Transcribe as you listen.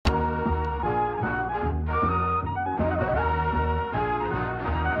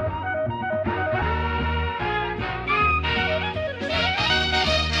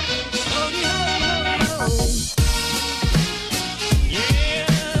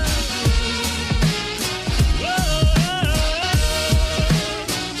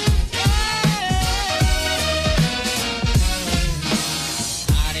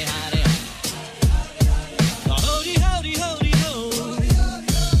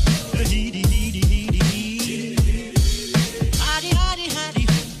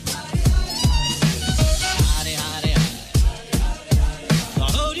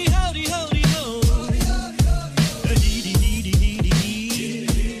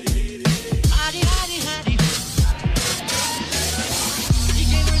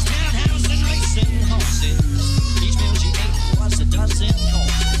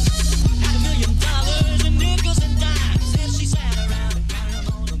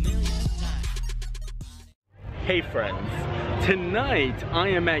Hey friends, tonight I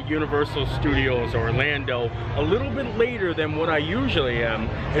am at Universal Studios Orlando a little bit later than what I usually am.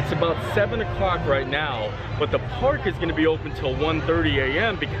 It's about 7 o'clock right now, but the park is going to be open till 1:30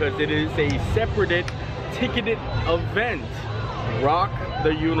 a.m. because it is a separate ticketed event. Rock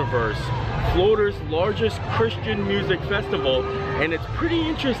the Universe, Florida's largest Christian music festival, and it's pretty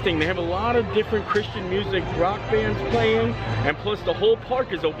interesting. They have a lot of different Christian music rock bands playing, and plus the whole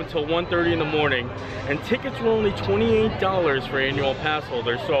park is open till 1:30 in the morning, and tickets were only $28 for annual pass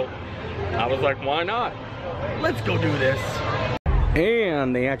holders, so I was like, why not? Let's go do this.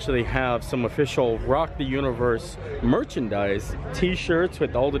 And they actually have some official Rock the Universe merchandise, t-shirts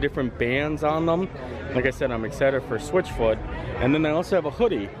with all the different bands on them. Like I said, I'm excited for Switchfoot. And then they also have a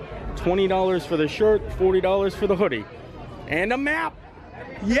hoodie. $20 for the shirt, $40 for the hoodie. And a map!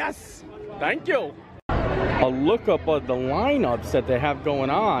 Yes! Thank you! A lookup of the lineups that they have going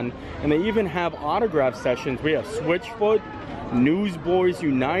on, and they even have autograph sessions. We have Switchfoot, Newsboys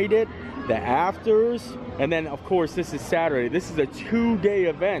United, the Afters, and then of course this is Saturday. This is a 2-day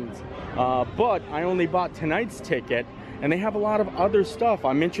event, but I only bought tonight's ticket, and they have a lot of other stuff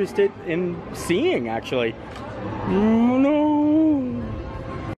I'm interested in seeing actually. No.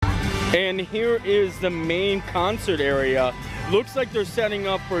 And here is the main concert area. Looks like they're setting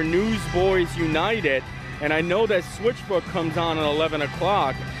up for Newsboys United, and I know that Switchfoot comes on at 11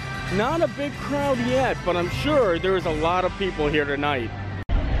 o'clock. Not a big crowd yet, but I'm sure there's a lot of people here tonight.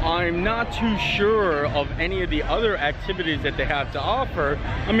 I'm not too sure of any of the other activities that they have to offer.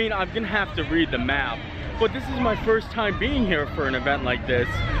 I mean, I'm gonna have to read the map, but this is my first time being here for an event like this,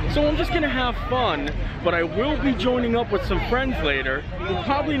 so I'm just gonna have fun. But I will be joining up with some friends later who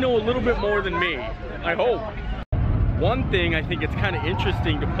probably know a little bit more than me, I hope. One thing I think it's kind of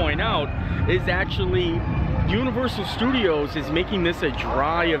interesting to point out is actually Universal Studios is making this a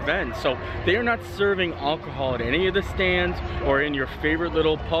dry event, so they are not serving alcohol at any of the stands or in your favorite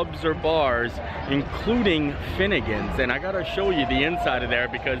little pubs or bars, including Finnegan's. And I gotta show you the inside of there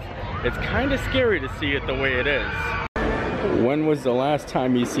because it's kind of scary to see it the way it is. When was the last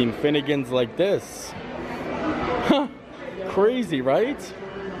time you seen Finnegan's like this? Huh, crazy, right?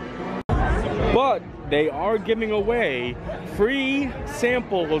 But they are giving away free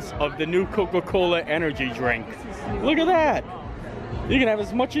samples of the new Coca-Cola energy drink. Look at that. You can have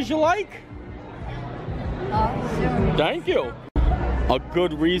as much as you like. Thank you. A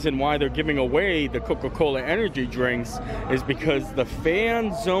good reason why they're giving away the Coca-Cola energy drinks is because the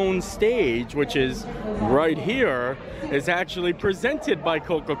fan zone stage, which is right here, is actually presented by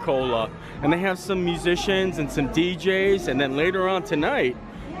Coca-Cola. And they have some musicians and some DJs, and then later on tonight,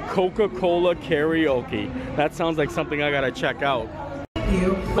 Coca-Cola karaoke. That sounds like something I gotta check out.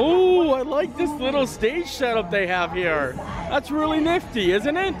 Oh, I like this little stage setup they have here. That's really nifty,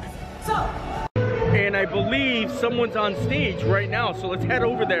 isn't it? And I believe someone's on stage right now, so let's head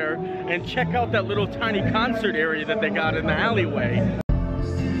over there and check out that little tiny concert area that they got in the alleyway.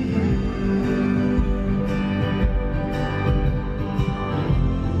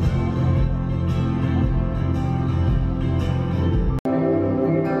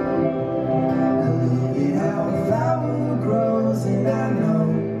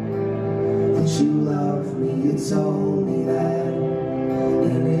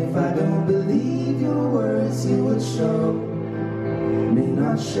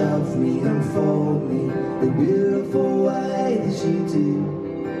 Shelf me, unfold me, the beautiful way that you do.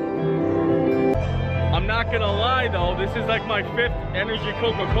 I'm not gonna lie though, this is like my 5th energy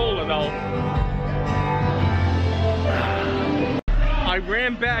Coca-Cola though. I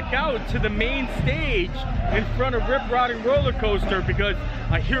ran back out to the main stage in front of Rip Rodding Roller Coaster because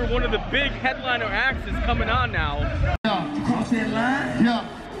I hear one of the big headliner acts is coming on now. Yeah, you cross that line? Yeah.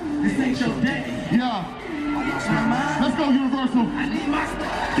 This ain't your day. Yeah. Let's go, Universal. I need my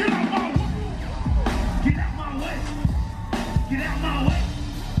stuff. Get out my way. Get out my way. Get out my way.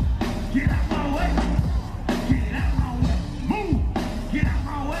 Get out my way. Get out my way. Move. Get out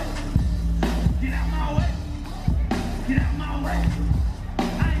my way. Get out my way. Get out my way.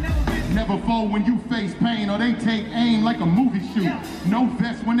 I ain't never been. Never fall when you face pain or they take aim like a movie shoot. Yeah. No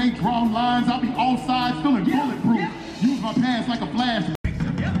vest when they draw lines. I'll be all sides feeling bulletproof. Yeah. Use my pants like a flash.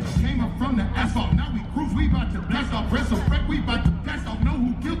 Came up from the asphalt. Now we cruise. We about to blast off. Resurrect. We about to blast off. Know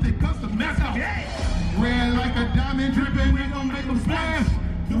who guilty cause the mess off. Yeah. Red like a diamond dripping. We gon' make them splash.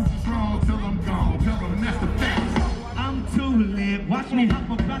 Too strong till I'm gone. Tell them that's the fact. I'm too lit. Watch me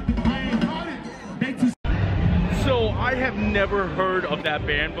hop about the plane. They too. So I have never heard of that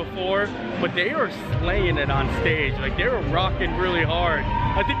band before, but they are slaying it on stage. Like, they're rocking really hard.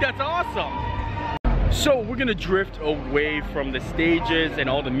 I think that's awesome. So we're gonna drift away from the stages and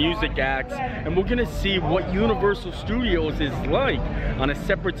all the music acts, and we're gonna see what Universal Studios is like on a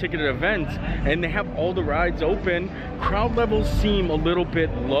separate ticketed event. And they have all the rides open. Crowd levels seem a little bit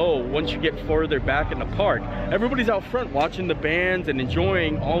low once you get further back in the park. Everybody's out front watching the bands and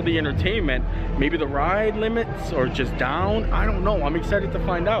enjoying all the entertainment. Maybe the ride limits are just down. I don't know. I'm excited to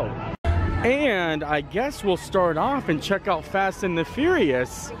find out. And I guess we'll start off and check out Fast and the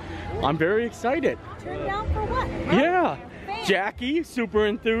Furious. I'm very excited. Turn down for what? Yeah. Jackie, super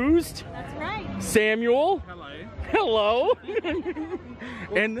enthused. That's right. Samuel. Hello.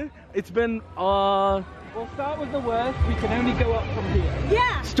 And it's been, We'll start with the worst. We can only go up from here.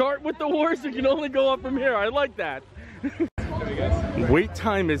 Yeah. Start with the worst. You can only go up from here. I like that. Wait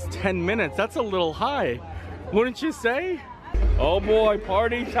time is 10 minutes. That's a little high. Wouldn't you say? Oh boy,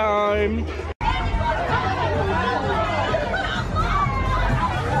 party time.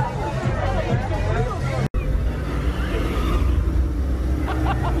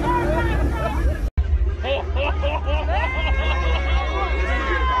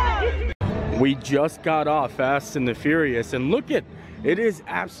 We just got off Fast and the Furious, and look at it, is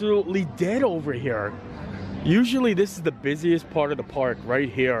absolutely dead over here. Usually this is the busiest part of the park right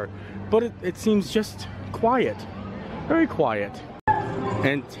here, but it seems just quiet, very quiet.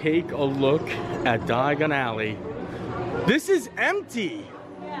 And take a look at Diagon Alley. This is empty.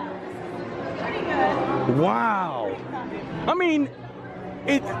 Yeah, this is pretty good. Wow. I mean,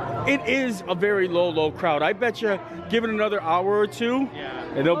 it is a very low crowd. I bet you give it another hour or two,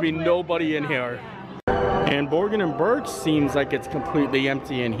 and there'll be nobody in here. And Borgin and Birch seems like it's completely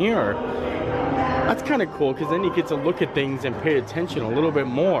empty in here. That's kind of cool, because then you get to look at things and pay attention a little bit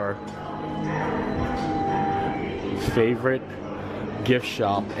more. Favorite gift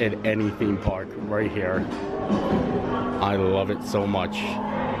shop at any theme park right here. I love it so much.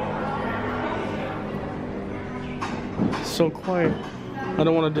 So quiet. I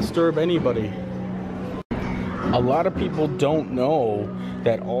don't want to disturb anybody. A lot of people don't know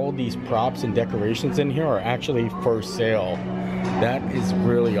that all these props and decorations in here are actually for sale. That is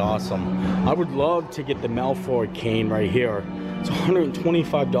really awesome. I would love to get the Malfoy cane right here. It's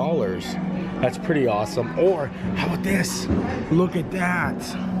 $125. That's pretty awesome. Or how about this? Look at that.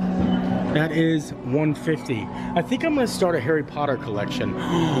 That is $150. I think I'm gonna start a Harry Potter collection.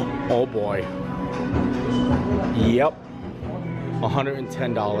 Oh boy. Yep.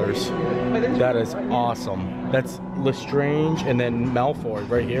 $110. That is awesome. That's Lestrange and then Malfoy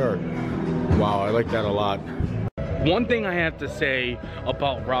right here. Wow, I like that a lot. One thing I have to say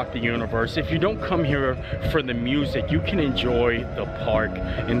about Rock the Universe, if you don't come here for the music, you can enjoy the park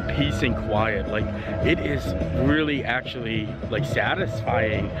in peace and quiet. Like, it is really actually like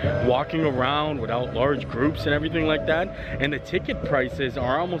satisfying walking around without large groups and everything like that. And the ticket prices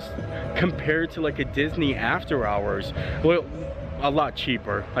are almost compared to like a Disney after hours. Well, a lot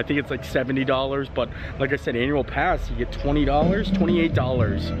cheaper. I think it's like $70, but like I said, annual pass, you get $20,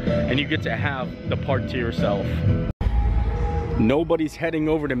 $28, and you get to have the park to yourself. Nobody's heading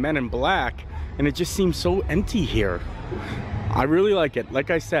over to Men in Black, and it just seems so empty here. I really like it. Like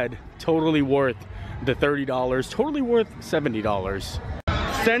I said, totally worth the $30, totally worth $70.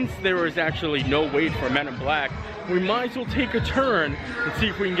 Since there is actually no wait for Men in Black, we might as well take a turn and see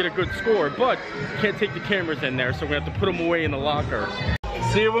if we can get a good score, but can't take the cameras in there, so we have to put them away in the locker.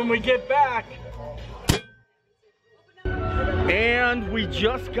 See you when we get back. And we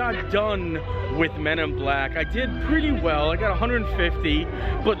just got done with Men in Black. I did pretty well. I got 150,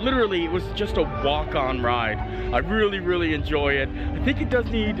 but literally it was just a walk-on ride. I really enjoy it. I think it does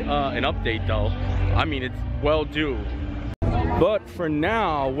need an update though. I mean, it's well due. But for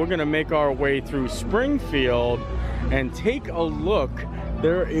now, we're gonna make our way through Springfield and take a look.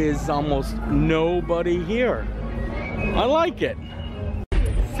 There is almost nobody here. I like it.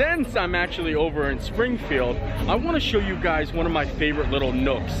 Since I'm actually over in Springfield, I want to show you guys one of my favorite little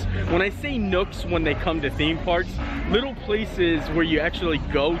nooks. When I say nooks when they come to theme parks, little places where you actually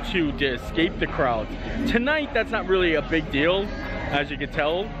go to escape the crowd. Tonight, that's not really a big deal, as you can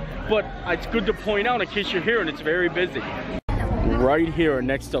tell, but it's good to point out in case you're here and it's very busy. Right here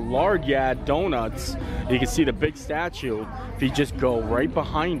next to Largyad Donuts, you can see the big statue. If you just go right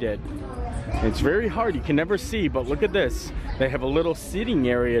behind it, it's very hard, you can never see, but look at this. They have a little sitting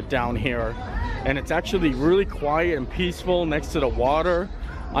area down here, and it's actually really quiet and peaceful next to the water.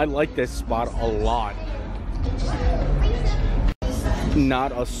 I like this spot a lot.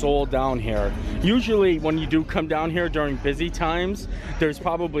 Not a soul down here. Usually when you do come down here during busy times, there's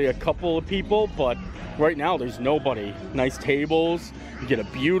probably a couple of people, but right now there's nobody. Nice tables, you get a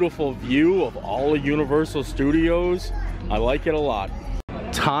beautiful view of all of Universal Studios. I like it a lot.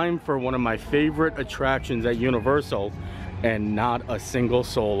 Time for one of my favorite attractions at Universal, and not a single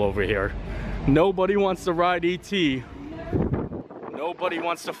soul over here. Nobody wants to ride E.T. Nobody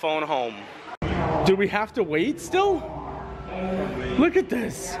wants to phone home. Do we have to wait still? Look at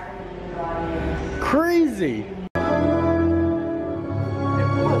this. Crazy.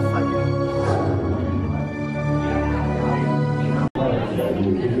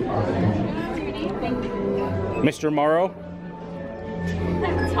 Mr. Morrow?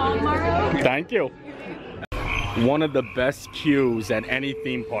 Tom Morrow? Thank you. One of the best queues at any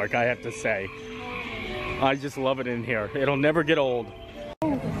theme park, I have to say. I just love it in here. It'll never get old.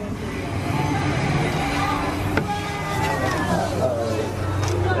 We've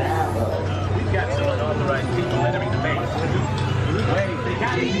got some unauthorized people entering the base. Wait, they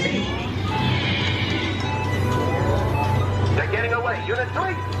got easy. They're getting away. Unit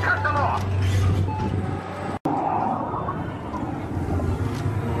 3, cut them off.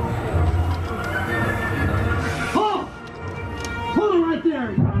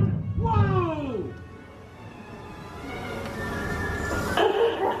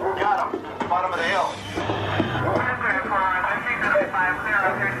 Bottom of the hill.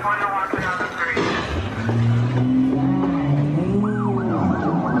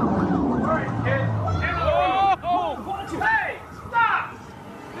 Hey, stop!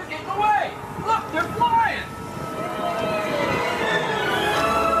 They're getting away! Look, they're flying!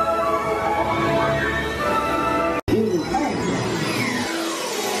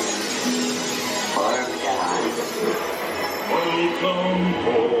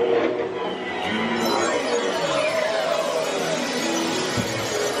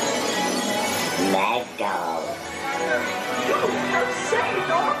 Let's go.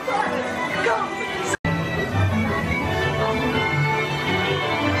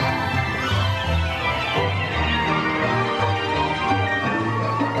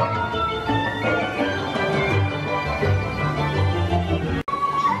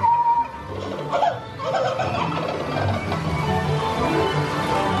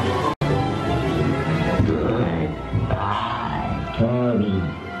 Goodbye, Kari,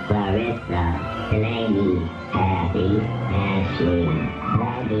 Clarissa, Lady, Happy, Ashley,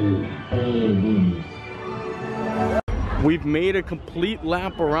 Daddy, babies. We've made a complete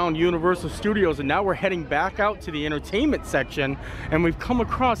lap around Universal Studios, and now we're heading back out to the entertainment section, and we've come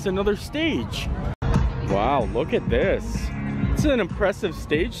across another stage. Wow, look at this. It's an impressive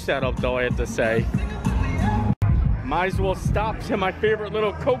stage setup, though, I have to say. Might as well stop to my favorite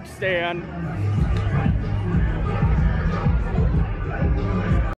little Coke stand.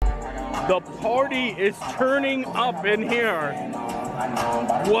 The party is turning up in here.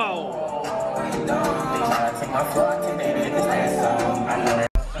 Whoa.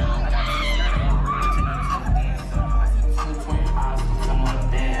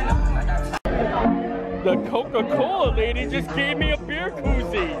 The Coca-Cola lady just gave me a beer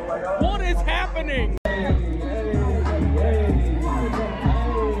koozie. What is happening?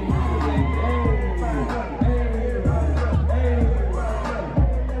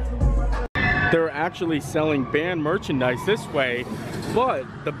 They're actually selling band merchandise this way, but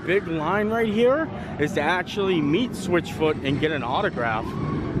the big line right here is to actually meet Switchfoot and get an autograph.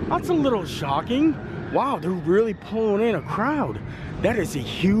 That's a little shocking. Wow, they're really pulling in a crowd. That is a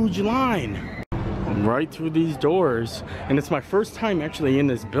huge line. I'm right through these doors, and it's my first time actually in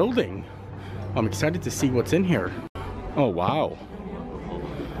this building. I'm excited to see what's in here. Oh, wow.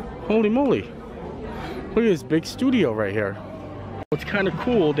 Holy moly. Look at this big studio right here. It's kind of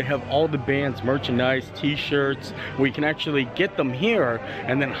cool to have all the band's merchandise, t-shirts, where you can actually get them here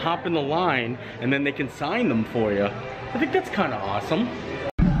and then hop in the line and then they can sign them for you. I think that's kind of awesome.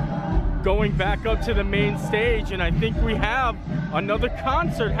 Going back up to the main stage, and I think we have another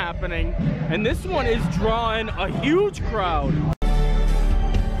concert happening, and this one is drawing a huge crowd.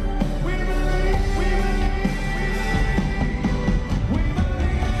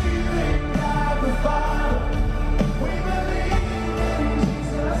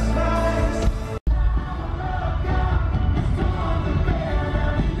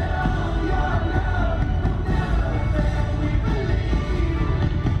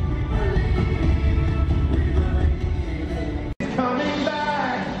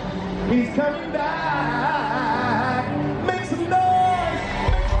 He's coming back. Make some noise.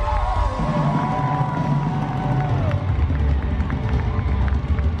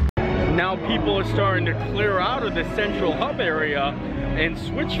 Now people are starting to clear out of the central hub area, and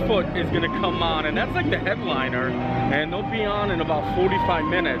Switchfoot is going to come on, and that's like the headliner, and they'll be on in about 45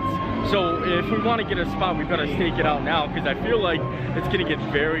 minutes. So if we want to get a spot, we've got to stake it out now, because I feel like it's going to get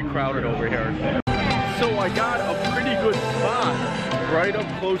very crowded over here. So I got a pretty good spot right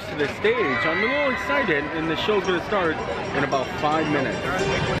up close to the stage. I'm a little excited, and the show's gonna start in about 5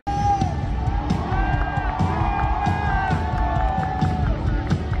 minutes.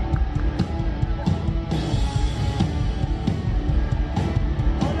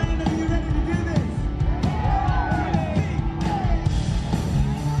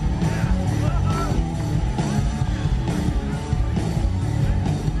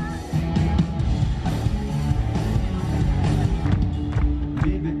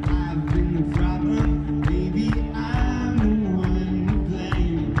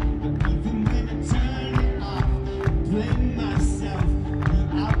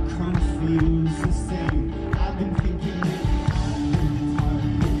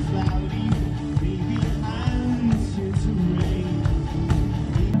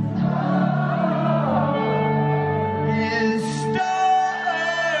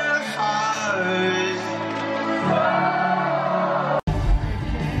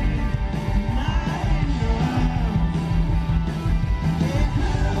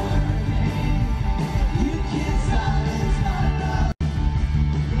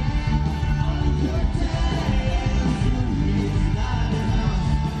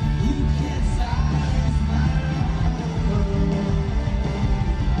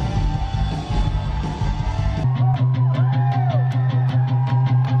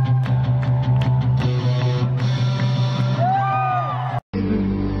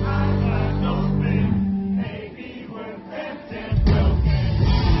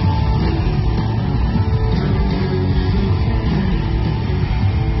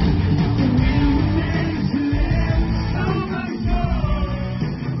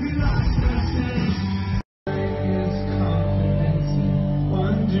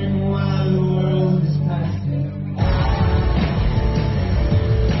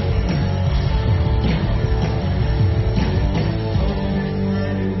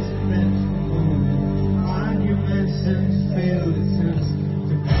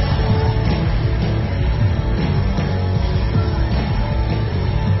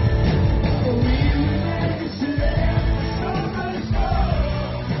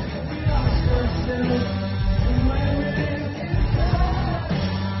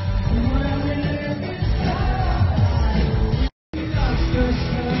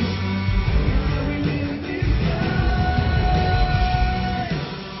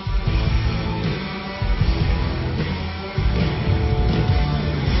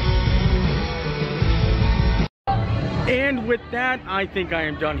 And with that, I think I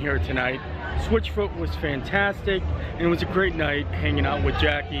am done here tonight. Switchfoot was fantastic, and it was a great night hanging out with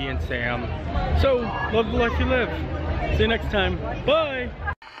Jackie and Sam. So, love the life you live. See you next time. Bye!